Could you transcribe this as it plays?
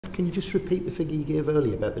can you just repeat the figure you gave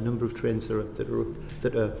earlier about the number of trains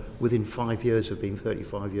that are within 5 years of being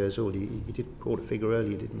 35 years old? You did quote a figure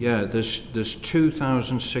earlier, didn't you? Yeah, there's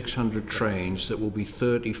 2,600 trains that will be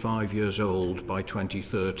 35 years old by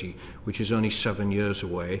 2030, which is only 7 years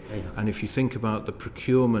away. Yeah. And if you think about the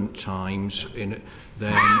procurement times then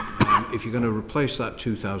if you're going to replace that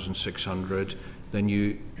 2,600, then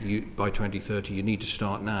you by 2030 you need to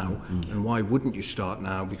start now. And why wouldn't you start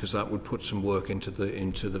now? Because that would put some work into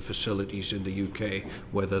the facilities in the UK,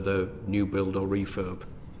 whether they're new build or refurb.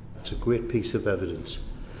 That's a great piece of evidence.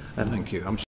 Thank you.